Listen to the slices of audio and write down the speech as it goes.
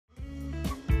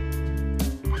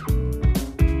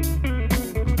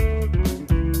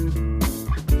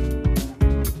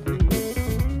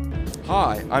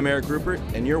Hi, I'm Eric Rupert,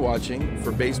 and you're watching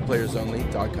for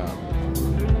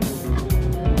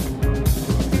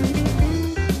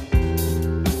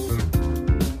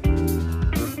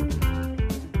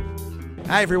BassPlayersOnly.com.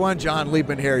 Hi everyone, John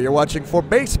Liebman here. You're watching for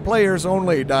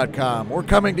BassPlayersOnly.com. We're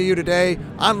coming to you today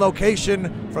on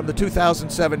location from the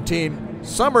 2017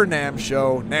 Summer NAMM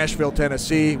Show, Nashville,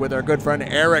 Tennessee, with our good friend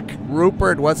Eric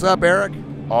Rupert. What's up, Eric?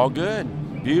 All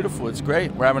good. Beautiful. It's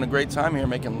great. We're having a great time here,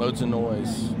 making loads of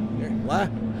noise.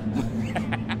 What?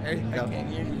 There you go. I can't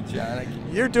hear you, John.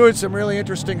 You're doing some really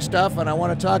interesting stuff, and I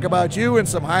want to talk about you and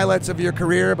some highlights of your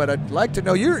career, but I'd like to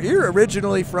know, you're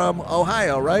originally from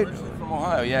Ohio, right? From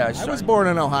Ohio, yeah. I was born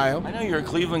in Ohio. I know you're a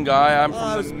Cleveland guy. I'm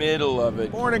from the middle of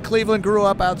it. Born in Cleveland, grew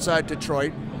up outside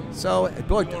Detroit. So,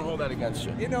 boy, don't hold that against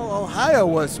you. You know, Ohio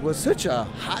was such a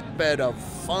hotbed of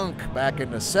funk back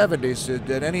in the 70s.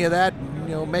 Did any of that,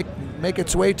 make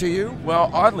its way to you?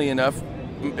 Well, oddly enough,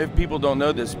 if people don't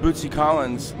know this, Bootsy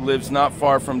Collins lives not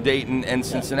far from Dayton and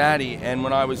Cincinnati, and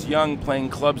when I was young playing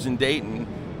clubs in Dayton,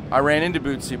 I ran into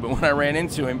Bootsy, but when I ran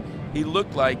into him, he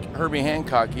looked like Herbie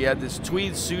Hancock. He had this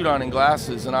tweed suit on and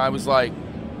glasses, and I was like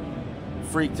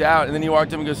freaked out, and then he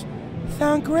walked up and goes, "You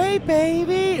sound great,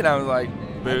 baby," and I was like,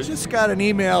 I just got an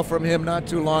email from him not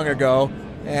too long ago,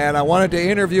 and I wanted to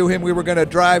interview him. We were going to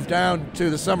drive down to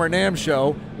the Summer NAMM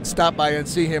Show and stop by and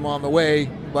see him on the way,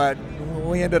 but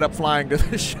we ended up flying to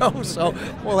the show, so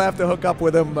we'll have to hook up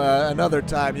with him another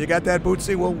time. You got that,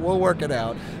 Bootsy? We'll work it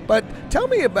out. But tell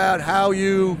me about how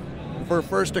you were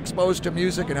first exposed to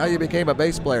music and how you became a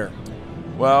bass player.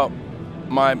 Well,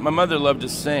 my mother loved to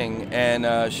sing,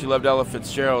 and she loved Ella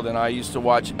Fitzgerald, and I used to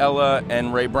watch Ella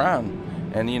and Ray Brown.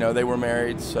 And, they were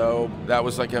married, so that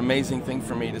was like an amazing thing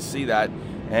for me to see that.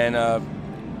 And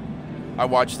I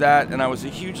watched that, and I was a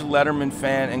huge Letterman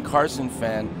fan and Carson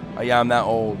fan. Yeah, I'm that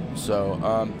old,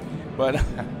 so. But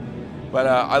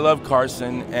I love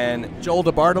Carson and Joe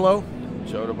DeBartolo,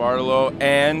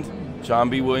 and John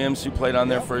B. Williams, who played on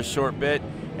there for a short bit,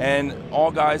 and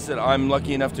all guys that I'm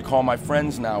lucky enough to call my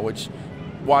friends now, which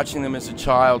watching them as a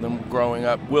child and growing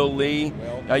up. Will Lee,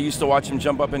 I used to watch him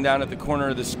jump up and down at the corner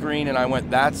of the screen, and I went,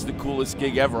 that's the coolest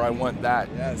gig ever. I want that.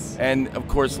 Yes. And, of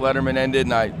course, Letterman ended,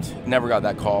 and I never got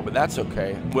that call, but that's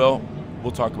okay. We'll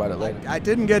talk about it later. I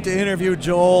didn't get to interview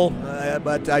Joel,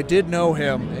 but I did know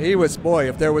him. He was, boy,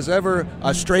 if there was ever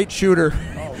a straight shooter,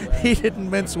 he didn't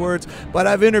mince words. But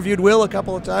I've interviewed Will a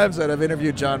couple of times, and I've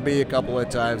interviewed John B. a couple of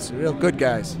times. Real good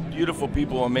guys. Beautiful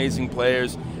people, amazing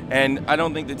players. And I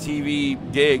don't think the TV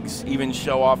gigs even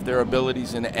show off their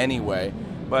abilities in any way.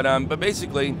 But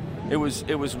basically, it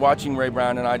was watching Ray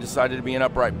Brown, and I decided to be an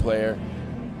upright player.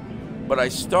 But I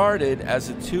started as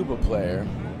a tuba player,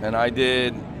 and I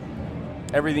did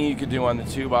everything you could do on the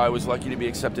tuba. I was lucky to be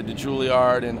accepted to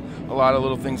Juilliard and a lot of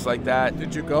little things like that.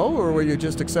 Did you go, or were you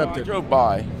just accepted? I drove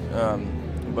by.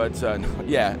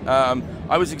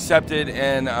 I was accepted,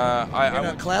 and I in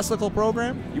a classical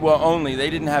program? Well, only. They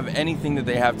didn't have anything that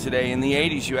they have today. In the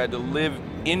 80s, you had to live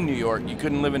in New York. You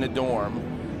couldn't live in a dorm.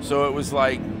 So it was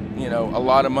like, a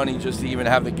lot of money just to even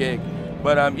have the gig.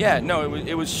 But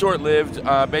it was short-lived.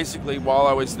 Basically, while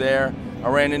I was there, I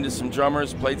ran into some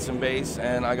drummers, played some bass,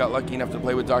 and I got lucky enough to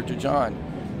play with Dr. John.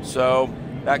 So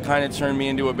that kind of turned me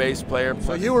into a bass player.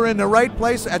 So you were in the right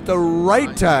place at the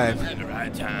right time. At the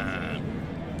right time.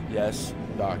 Yes,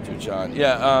 Dr. John.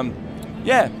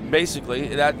 Basically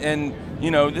that. And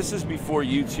this is before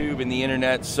YouTube and the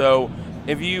internet. So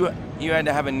if you had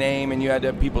to have a name and you had to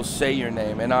have people say your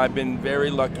name, and I've been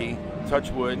very lucky, touch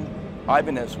wood,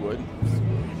 Ibanez wood,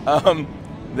 I've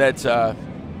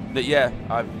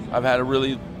had a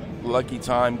really lucky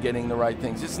time getting the right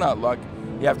things. It's not luck.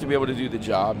 You have to be able to do the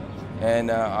job.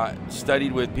 And I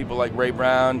studied with people like Ray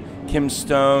Brown, Kim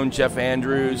Stone, Jeff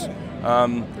Andrews.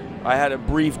 I had a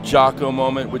brief Jocko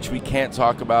moment, which we can't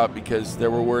talk about because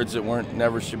there were words that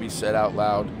never should be said out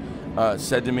loud,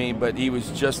 said to me. But he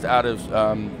was just out of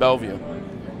Bellevue,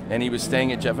 and he was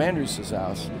staying at Jeff Andrews'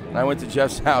 house. And I went to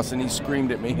Jeff's house, and he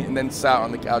screamed at me, and then sat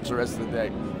on the couch the rest of the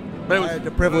day. But I had the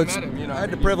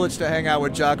privilege to hang out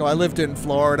with Jocko. I lived in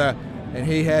Florida, and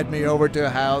he had me over to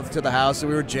the house, and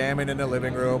we were jamming in the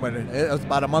living room, and it was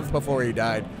about a month before he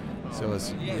died. So it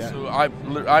was, So I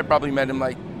probably met him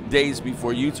like days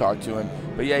before you talked to him.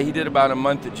 But yeah, he did about a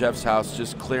month at Jeff's house,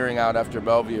 just clearing out after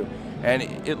Bellevue, and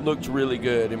it looked really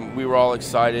good, and we were all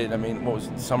excited. I mean, what was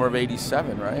it, summer of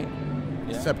 '87, right?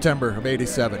 Yeah. September of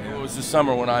 '87. It was the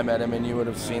summer when I met him, and you would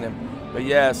have seen him. But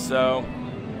yeah, so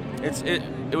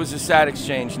it was a sad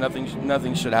exchange.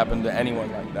 Nothing should happen to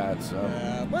anyone like that. So,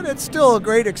 but it's still a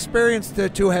great experience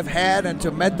to have had and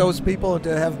to met those people and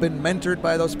to have been mentored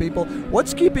by those people.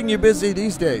 What's keeping you busy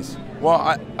these days?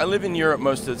 Well, I live in Europe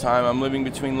most of the time. I'm living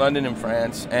between London and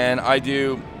France, and I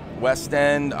do West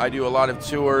End. I do a lot of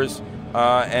tours,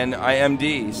 and I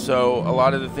MD. So a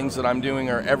lot of the things that I'm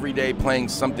doing are every day playing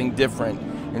something different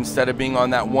instead of being on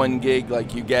that one gig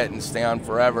like you get and stay on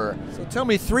forever. So tell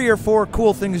me 3 or 4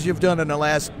 cool things you've done in the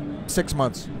last 6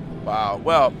 months. Wow.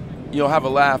 Well, you'll have a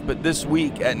laugh, but this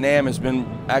week at NAMM has been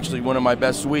actually one of my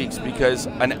best weeks because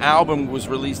an album was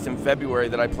released in February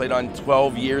that I played on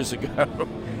 12 years ago.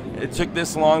 It took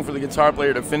this long for the guitar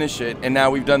player to finish it, and now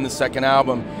we've done the second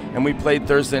album, and we played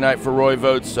Thursday night for Roy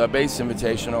Vogt's Bass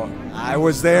Invitational. I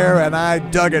was there, and I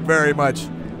dug it very much.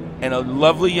 And a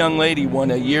lovely young lady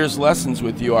won a year's lessons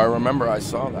with you. I remember I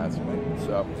saw that.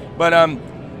 So, but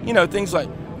you know, things like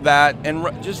that, and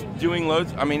just doing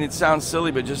loads. I mean, it sounds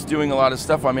silly, but just doing a lot of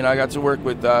stuff. I mean, I got to work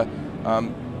with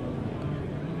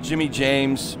Jimmy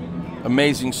James,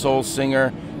 amazing soul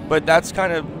singer. But that's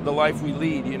kind of the life we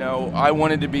lead, you know. I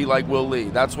wanted to be like Will Lee.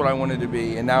 That's what I wanted to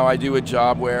be. And now I do a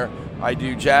job where I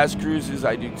do jazz cruises,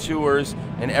 I do tours,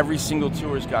 and every single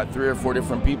tour's got 3 or 4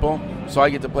 different people. So I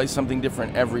get to play something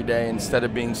different every day instead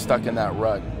of being stuck in that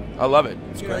rut. I love it.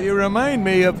 It's great. You remind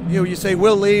me of, you say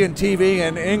Will Lee and TV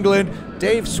in England.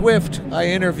 Dave Swift I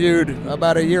interviewed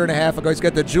about a year and a half ago. He's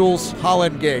got the Jules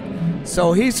Holland gig.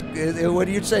 So he's, what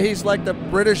do you say, he's like the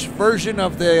British version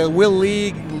of the Will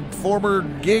Lee former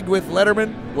gig with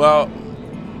Letterman? Well,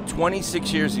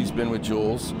 26 years he's been with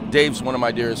Jules. Dave's one of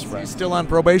my dearest friends. He's still on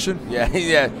probation? Yeah,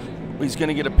 yeah. He's going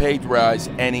to get a pay rise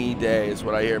any day is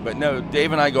what I hear. But no,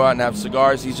 Dave and I go out and have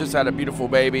cigars. He's just had a beautiful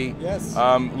baby. Yes.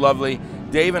 Lovely.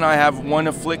 Dave and I have one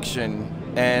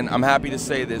affliction, and I'm happy to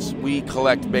say this. We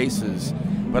collect basses.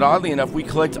 But oddly enough, we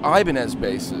collect Ibanez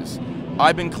basses.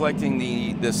 I've been collecting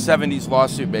the 70s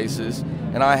lawsuit basses,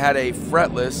 and I had a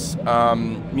fretless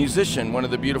musician, one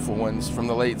of the beautiful ones from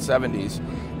the late 70s,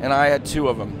 and I had 2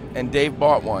 of them, and Dave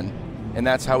bought one, and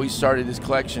that's how he started his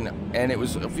collection. And it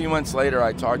was a few months later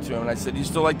I talked to him, and I said, "Do you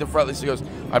still like the fretless?" He goes,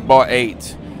 "I bought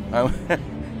 8.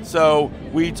 So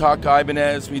we talk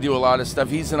Ibanez, we do a lot of stuff.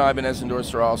 He's an Ibanez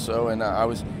endorser also, and I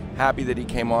was happy that he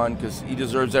came on because he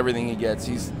deserves everything he gets.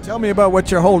 Tell me about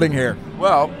what you're holding here.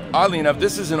 Well, oddly enough,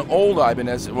 this is an old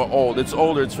Ibanez. Well, old. It's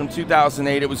older. It's from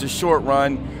 2008. It was a short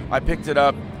run. I picked it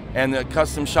up, and the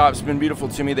custom shop's been beautiful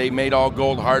to me. They made all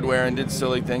gold hardware and did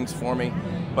silly things for me.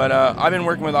 But I've been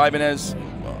working with Ibanez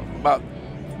about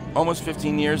almost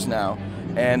 15 years now,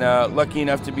 and lucky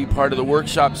enough to be part of the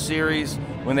workshop series.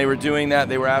 When they were doing that,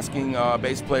 they were asking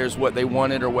bass players what they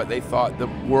wanted or what they thought the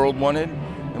world wanted.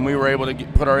 And we were able to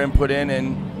put our input in,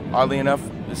 and oddly enough,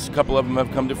 a couple of them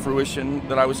have come to fruition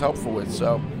that I was helpful with,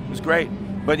 so it was great.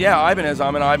 But yeah, Ibanez,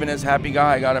 I'm an Ibanez happy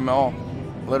guy. I got them all,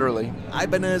 literally.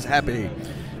 Ibanez happy.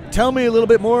 Tell me a little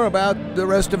bit more about the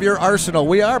rest of your arsenal.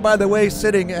 We are, by the way,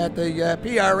 sitting at the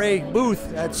PRA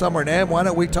booth at Summer NAMM. Why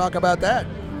don't we talk about that?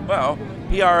 Well,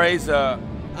 PRA's...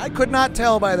 I could not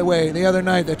tell, by the way, the other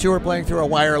night that you were playing through a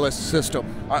wireless system.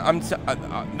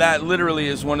 That literally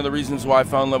is one of the reasons why I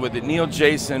fell in love with it. Neil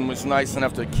Jason was nice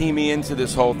enough to key me into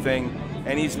this whole thing,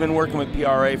 and he's been working with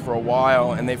PRA for a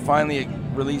while, and they finally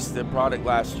released the product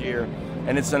last year,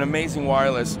 and it's an amazing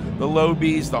wireless. The low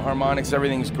Bs, the harmonics,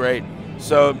 everything's great.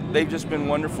 So they've just been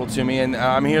wonderful to me, and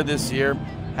I'm here this year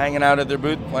hanging out at their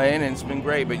booth playing, and it's been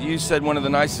great. But you said one of the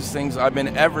nicest things I've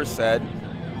been ever said.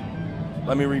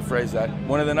 Let me rephrase that.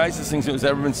 One of the nicest things that has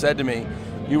ever been said to me,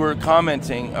 you were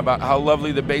commenting about how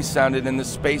lovely the bass sounded in the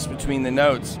space between the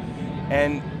notes.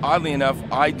 And oddly enough,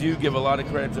 I do give a lot of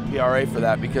credit to PRA for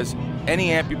that, because any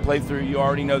amp you play through, you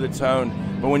already know the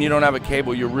tone. But when you don't have a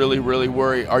cable, you're really, really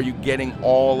worried. Are you getting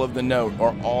all of the note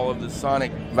or all of the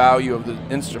sonic value of the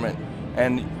instrument?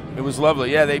 And it was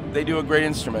lovely. Yeah, they do a great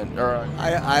instrument.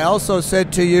 I also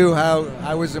said to you how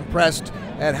I was impressed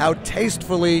at how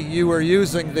tastefully you were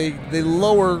using the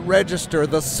lower register,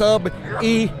 the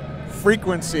sub-E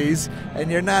frequencies, and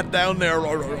you're not down there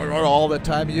all the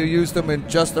time. You use them in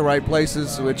just the right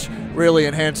places, which really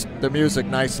enhanced the music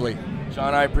nicely.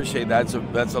 John, I appreciate that.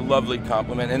 That's a lovely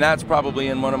compliment, and that's probably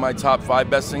in one of my top 5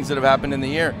 best things that have happened in the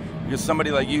year. Because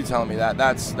somebody like you telling me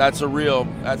that's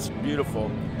beautiful.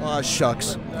 Oh,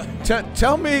 shucks.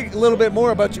 Tell me a little bit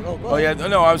more about you. Oh yeah,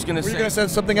 no, I was going to say. Were you going to say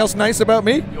something else nice about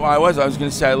me? Well, I was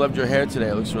going to say I loved your hair today.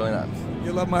 It looks really nice.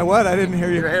 You love my what? I didn't hear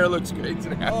you. Your hair looks great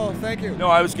today. Oh, thank you. No,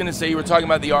 I was going to say you were talking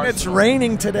about the art. It's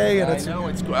raining today, and I know,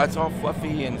 it's all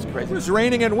fluffy and it's crazy. It's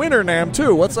raining in winter, NAMM,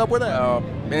 too. What's up with that?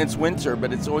 And it's winter,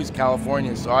 but it's always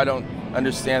California, so I don't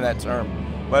understand that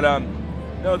term. But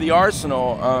no, the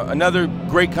Arsenal, another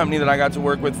great company that I got to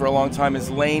work with for a long time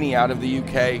is Laney out of the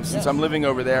UK. Since I'm living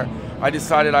over there, I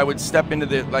decided I would step into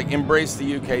embrace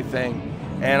the UK thing.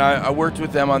 And I worked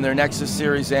with them on their Nexus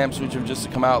series amps, which have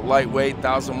just come out, lightweight,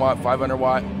 1,000 watt, 500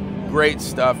 watt, great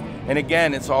stuff. And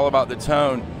again, it's all about the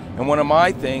tone. And one of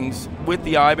my things with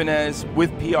the Ibanez, with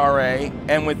PRA,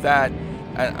 and with that,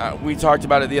 we talked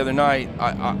about it the other night,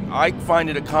 I find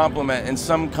it a compliment, and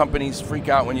some companies freak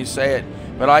out when you say it,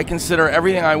 but I consider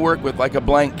everything I work with like a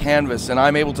blank canvas, and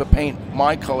I'm able to paint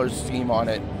my color scheme on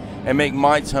it and make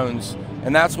my tones.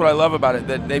 And that's what I love about it,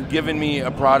 that they've given me a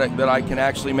product that I can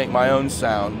actually make my own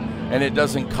sound, and it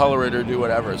doesn't color it or do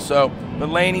whatever. So, but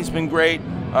Laney's been great,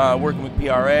 working with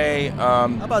PRA. How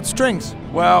about strings?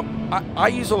 Well, I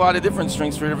use a lot of different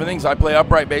strings for different things. I play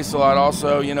upright bass a lot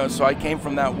also, you know, so I came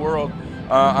from that world.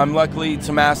 I'm luckily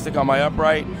Tomastic on my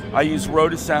upright. I use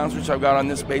Rhoda sounds, which I've got on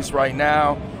this bass right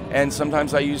now, and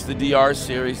sometimes I use the DR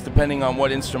series, depending on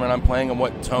what instrument I'm playing and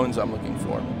what tones I'm looking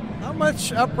for. How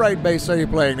much upright bass are you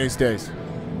playing these days?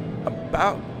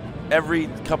 About every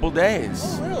couple days.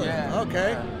 Oh, really? Yeah.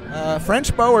 Okay.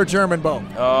 French bow or German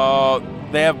bow?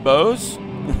 They have bows.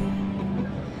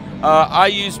 I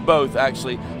use both,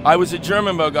 actually. I was a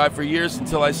German bow guy for years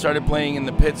until I started playing in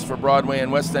the pits for Broadway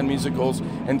and West End musicals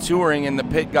and touring, and the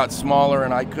pit got smaller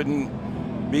and I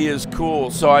couldn't be as cool,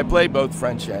 so I play both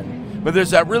French end. But there's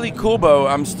that really cool bow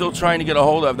I'm still trying to get a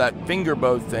hold of, that finger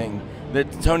bow thing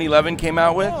that Tony Levin came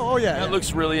out with. Oh yeah. That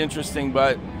looks really interesting,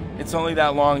 but it's only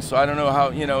that long, so I don't know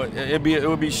how, you know, it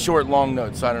would be short, long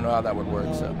notes, so I don't know how that would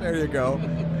work. So there you go.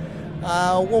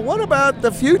 Well, what about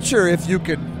the future? If you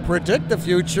could predict the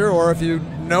future, or if you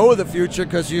know the future,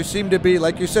 because you seem to be,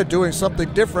 like you said, doing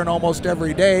something different almost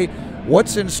every day,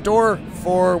 what's in store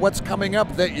for what's coming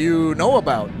up that you know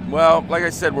about? Well, like I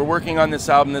said, we're working on this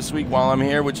album this week while I'm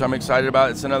here, which I'm excited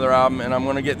about. It's another album, and I'm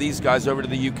going to get these guys over to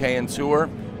the UK and tour,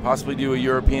 possibly do a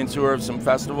European tour of some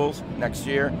festivals next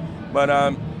year. But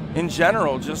in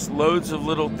general, just loads of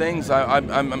little things.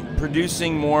 I'm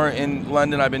producing more in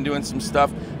London. I've been doing some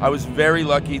stuff. I was very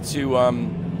lucky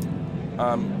to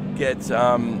get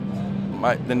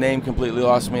the name completely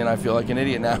lost me, and I feel like an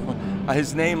idiot now.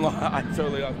 His name, I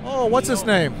totally lost. Oh, what's his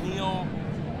name? Neil.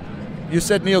 You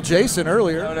said Neil Jason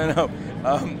earlier. No.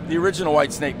 The original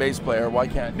Whitesnake bass player. Why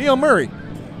can't Neil Murray?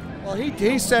 Well,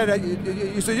 he said,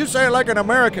 you say it like an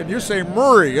American. You say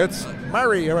Murray. It's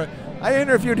Murray. I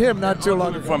interviewed him not too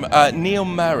long ago. From Neil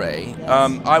Murray.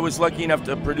 Yes. I was lucky enough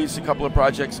to produce a couple of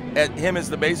projects at him as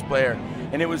the bass player,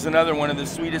 and it was another one of the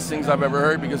sweetest things I've ever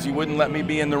heard, because he wouldn't let me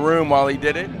be in the room while he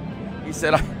did it. He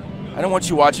said, I don't want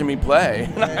you watching me play.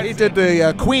 Yeah, he did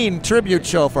the Queen tribute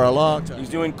show for a long time. He's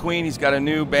doing Queen. He's got a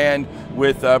new band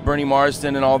with Bernie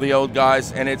Marsden and all the old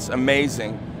guys, and it's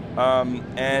amazing.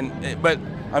 But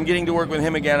I'm getting to work with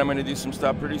him again. I'm going to do some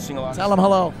stuff, producing a lot. Tell him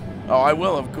hello. Oh, I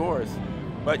will, of course.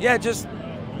 But yeah, just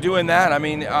doing that. I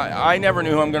mean, I never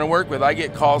knew who I'm going to work with. I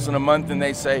get calls in a month and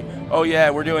they say, oh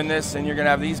yeah, we're doing this and you're going to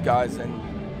have these guys. And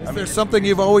Is there something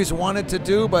you've always wanted to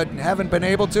do but haven't been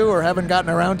able to or haven't gotten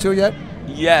around to yet?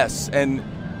 Yes, and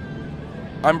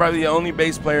I'm probably the only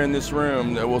bass player in this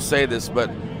room that will say this, but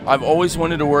I've always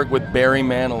wanted to work with Barry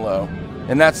Manilow.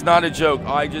 And that's not a joke.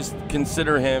 I just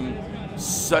consider him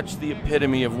such the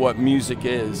epitome of what music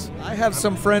is. I have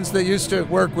some friends that used to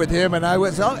work with him, and I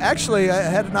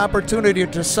had an opportunity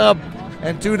to sub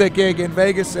and do the gig in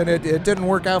Vegas, and it didn't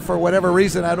work out for whatever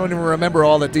reason. I don't even remember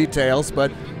all the details,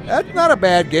 but that's not a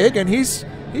bad gig, and he's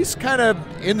kind of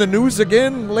in the news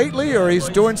again lately, or he's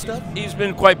doing stuff. He's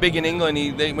been quite big in England.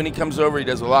 When he comes over, he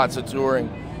does lots of touring.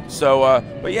 So,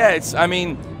 but yeah,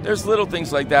 there's little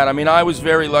things like that. I mean, I was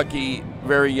very lucky,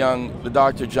 very young, the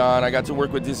Dr. John. I got to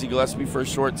work with Dizzy Gillespie for a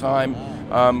short time,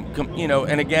 you know,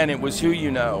 and again, it was Who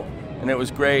You Know, and it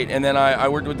was great. And then I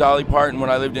worked with Dolly Parton when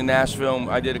I lived in Nashville.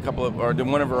 I did did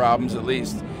one of her albums at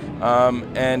least.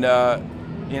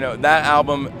 You know, that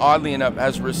album, oddly enough,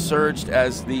 has resurged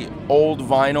as the old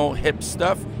vinyl hip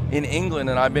stuff in England,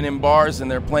 and I've been in bars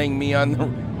and they're playing me on the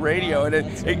radio, and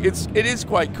it is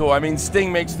quite cool. I mean,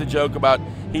 Sting makes the joke about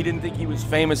he didn't think he was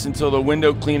famous until the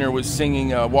window cleaner was singing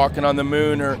Walking on the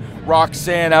Moon or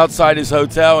Roxanne outside his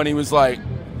hotel, and he was like,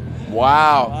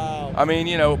 wow. I mean,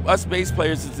 you know, us bass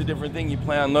players, it's a different thing. You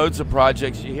play on loads of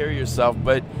projects, you hear yourself,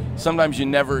 but sometimes you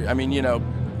never, I mean, you know,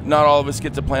 not all of us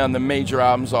get to play on the major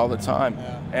albums all the time.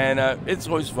 And it's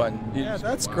always fun. Yeah,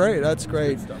 that's great. That's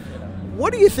great.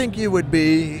 What do you think you would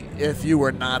be if you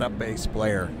were not a bass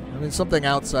player? I mean, something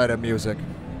outside of music.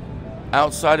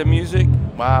 Outside of music?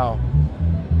 Wow.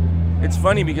 It's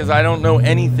funny because I don't know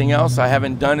anything else. I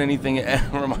haven't done anything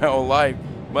ever my whole life.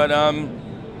 But I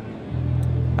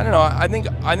don't know. I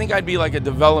think I'd be like a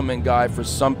development guy for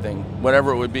something,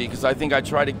 whatever it would be, because I think I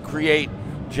try to create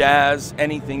jazz,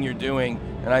 anything you're doing,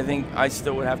 and I think I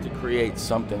still would have to create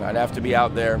something. I'd have to be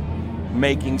out there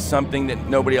making something that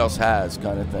nobody else has,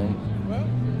 kind of thing.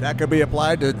 That could be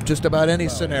applied to just about any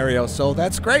scenario, so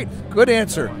that's great. Good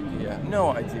answer. Yeah,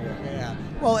 no idea. Yeah.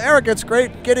 Well, Eric, it's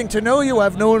great getting to know you.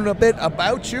 I've known a bit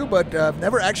about you, but I've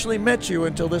never actually met you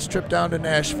until this trip down to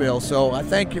Nashville, so I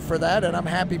thank you for that, and I'm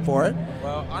happy for it.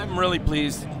 Well, I'm really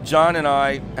pleased. John and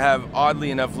I have,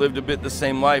 oddly enough, lived a bit the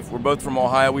same life. We're both from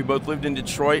Ohio. We both lived in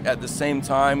Detroit at the same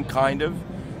time, kind of.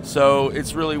 So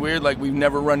it's really weird, like we've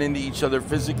never run into each other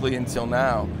physically until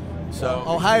now. So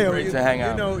Ohio, great to hang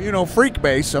out. You know Freak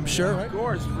Base, I'm sure, right? Of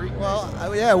course, Freak Base.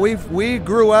 Well, yeah, we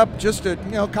grew up just a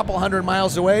couple hundred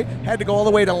miles away. Had to go all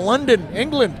the way to London,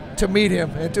 England, to meet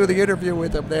him and do the interview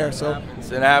with him there. So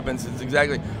it happens. It's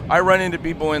exactly. I run into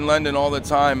people in London all the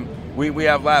time. We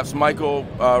have laughs. Michael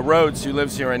Rhodes, who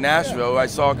lives here in Nashville, I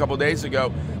saw a couple days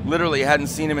ago. Literally hadn't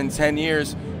seen him in 10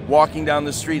 years. Walking down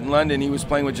the street in London, he was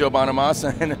playing with Joe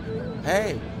Bonamassa, and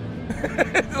hey.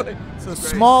 It's a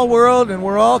small world, and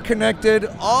we're all connected,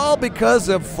 all because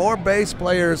of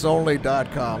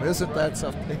forbasspleyersonly.com. Isn't that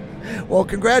something? Well,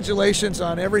 congratulations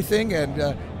on everything,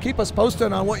 and keep us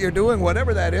posted on what you're doing,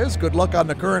 whatever that is. Good luck on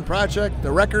the current project,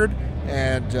 the record,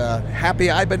 and happy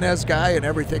Ibanez guy and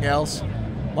everything else.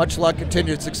 Much luck,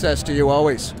 continued success to you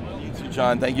always. You too,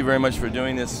 John. Thank you very much for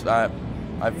doing this. I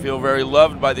feel very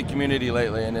loved by the community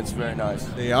lately, and it's very nice.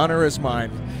 The honor is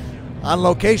mine. On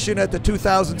location at the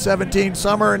 2017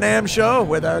 Summer NAMM Show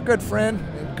with our good friend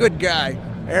and good guy,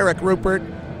 Eric Rupert.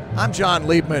 I'm John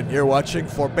Liebman. You're watching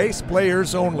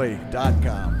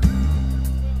ForBassPleyersOnly.com.